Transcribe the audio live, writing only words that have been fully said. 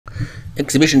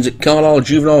Exhibitions at Carlisle,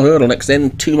 Juvenile hurdle next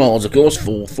then, 2 miles of course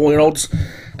for 4-year-olds.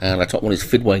 And the top one is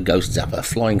Fidway Ghost Zapper,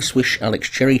 Flying Swish, Alex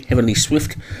Cherry, Heavenly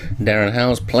Swift, Darren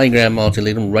Howes, Playground, Martin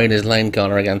Leedham, Raiders Lane,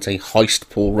 Carla Argante, Heist,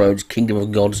 Paul Rhodes, Kingdom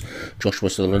of Gods, Joshua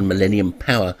Sutherland, Millennium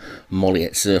Power,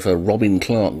 Molliet Surfer, Robin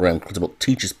Clark, Graham Clutterbuck,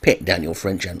 Teacher's Pet, Daniel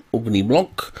French and Ugni Blanc,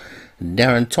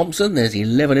 Darren Thompson, there's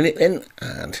 11 in it then,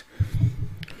 and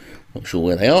not sure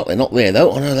where they are, they're not there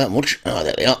though, I know that much. Ah,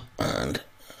 there they are, and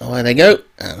away they go,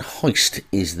 and Heist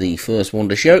is the first one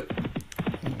to show.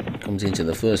 Comes into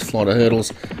the first flight of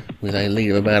hurdles with a lead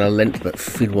of about a length, but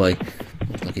Fidway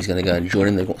looks like he's going to go and join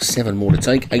him. They've got 7 more to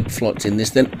take, 8 flights in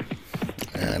this then,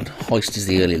 and Heist is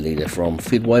the early leader from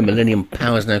Fidway. Millennium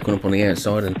Power's now coming up on the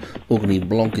outside, and Ugni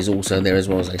Blanc is also there as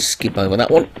well as they skip over that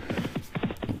one.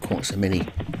 And quite so many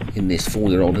in this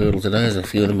 4-year-old hurdle today, as a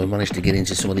few of them have managed to get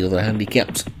into some of the other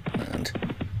handicaps, and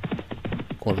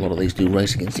quite a lot of these do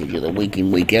race against each other week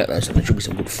in, week out, though, so there should be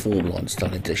some good form lines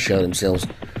starting to show themselves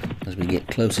as we get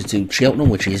closer to Cheltenham,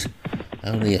 which is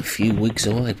only a few weeks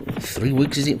away. 3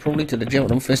 weeks is it probably to the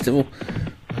Cheltenham Festival,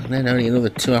 and then only another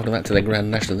 2 after that to the Grand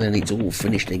National. Then it's all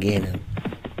finished again and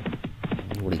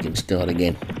everybody can start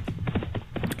again.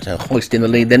 So Heist in the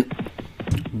lead then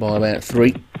by about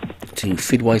 3, to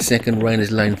Fidway second,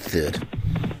 Rainers Lane third.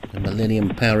 Millennium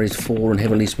Power is 4 and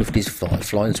Heavenly Swift is 5.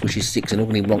 Flying Swish is 6 and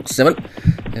Ugni Blanc 7.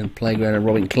 And Playground and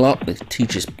Robin Clark with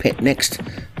Teacher's Pet next.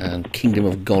 And Kingdom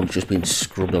of God just been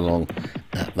scrubbed along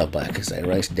at the back as they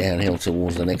race downhill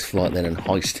towards the next flight then. And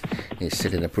Heist is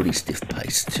setting a pretty stiff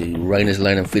pace to Rainers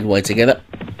Lane and Fidway together.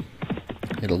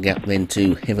 Little gap then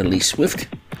to Heavenly Swift.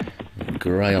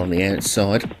 Grey on the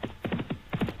outside.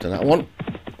 To that one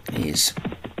is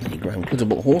the Graham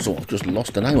Clutterbuck horse. I've just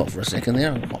lost the name off for a second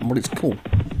there. I've forgotten what it's called.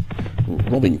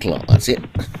 Robin Clark, that's it.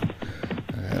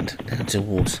 And down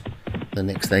towards the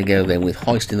next they go then with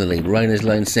Heist in the lead. Rainers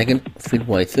Lane second,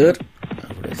 Fidway third.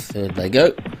 Over to third they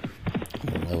go.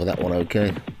 All over that one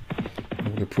okay.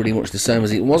 Pretty much the same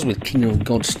as it was, with Kingdom of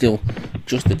God still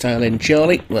just the tail end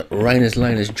Charlie. But Rainers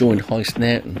Lane has joined Heist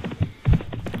now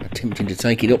and attempting to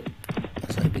take it up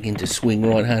as they begin to swing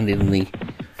right-handed, and the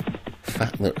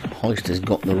fact that Heist has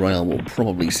got the rail will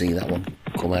probably see that one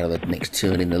come out of the next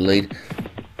turn in the lead.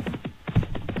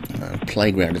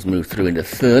 Playground has moved through into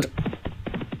third,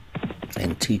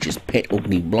 and Teacher's Pet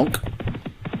Ugni Blanc,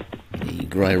 the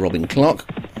grey Robin Clark,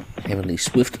 Heavenly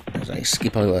Swift as they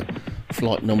skip over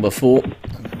flight number 4,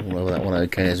 all over that one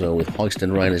okay as well, with Heist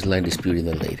and Rainers Lane disputing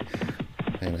the lead,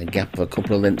 and a gap of a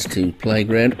couple of lengths to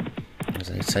Playground as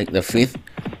they take the 5th.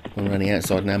 Around the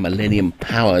outside now, Millennium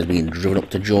Power is being driven up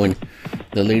to join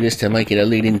the leaders to make it a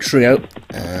leading trio,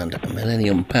 and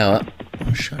Millennium Power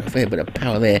showing a fair bit of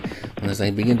power there, and as they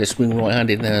begin to swing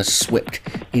right-handed, they're swept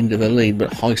into the lead,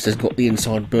 but Heist has got the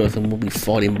inside berth and will be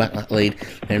fighting back that lead.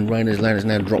 And Rainers Lane has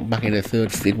now dropped back into third.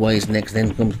 Fidway is next,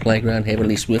 then comes Playground,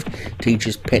 Heavenly Swift,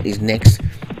 Teacher's Pet is next.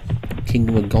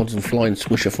 Kingdom of Gods and Flying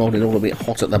Swish are folding all a bit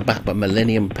hot at the back, but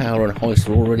Millennium Power and Heist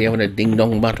are already having a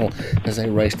ding-dong battle as they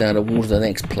race down towards the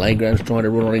next. Playground's trying to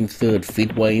run on in third,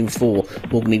 Fidway in 4,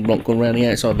 Ugni Blanc going round the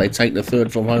outside, they take the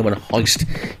third from home, and Heist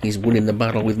is winning the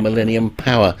battle with Millennium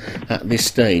Power at this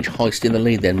stage. Heist in the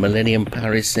lead then, Millennium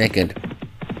Power is second.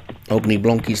 Ugni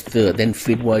Blanc is third, then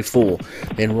Fidway 4,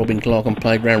 then Robin Clark and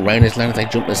Playground. Rainers Lane as they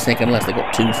jump the second last, they've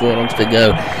got 2 furlongs to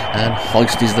go, and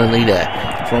Heist is the leader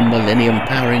from Millennium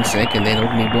Power in second, then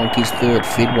Ugni Blanc is third,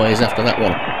 Fidway is after that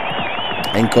one.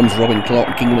 Then comes Robin Clark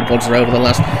and Kingdom of Gods are over the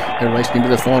last. They're racing into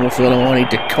the final furlong. I need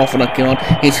to cough on a card.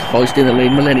 It's Heist in the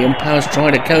lead. Millennium Power's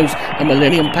trying to coast, and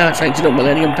Millennium Power takes it up.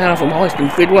 Millennium Power from Heist and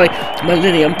Fidway.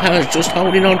 Millennium Power's just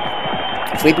holding on.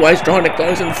 Fidway's trying to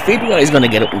close, and Fidway's going to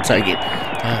get up and take it.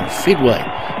 And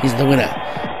Fidway is the winner.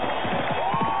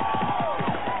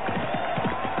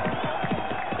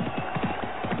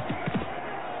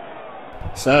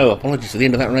 So, apologies for the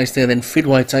end of that race there. Then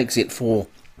Fidway takes it for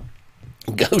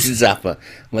Ghost Zapper.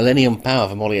 Millennium Power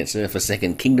for Molliet Surfer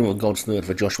second. Kingdom of God's third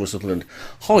for Joshua Sutherland.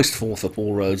 Heist 4th for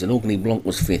Paul Rhodes, and Ugni Blanc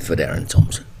was 5th for Darren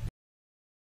Thompson.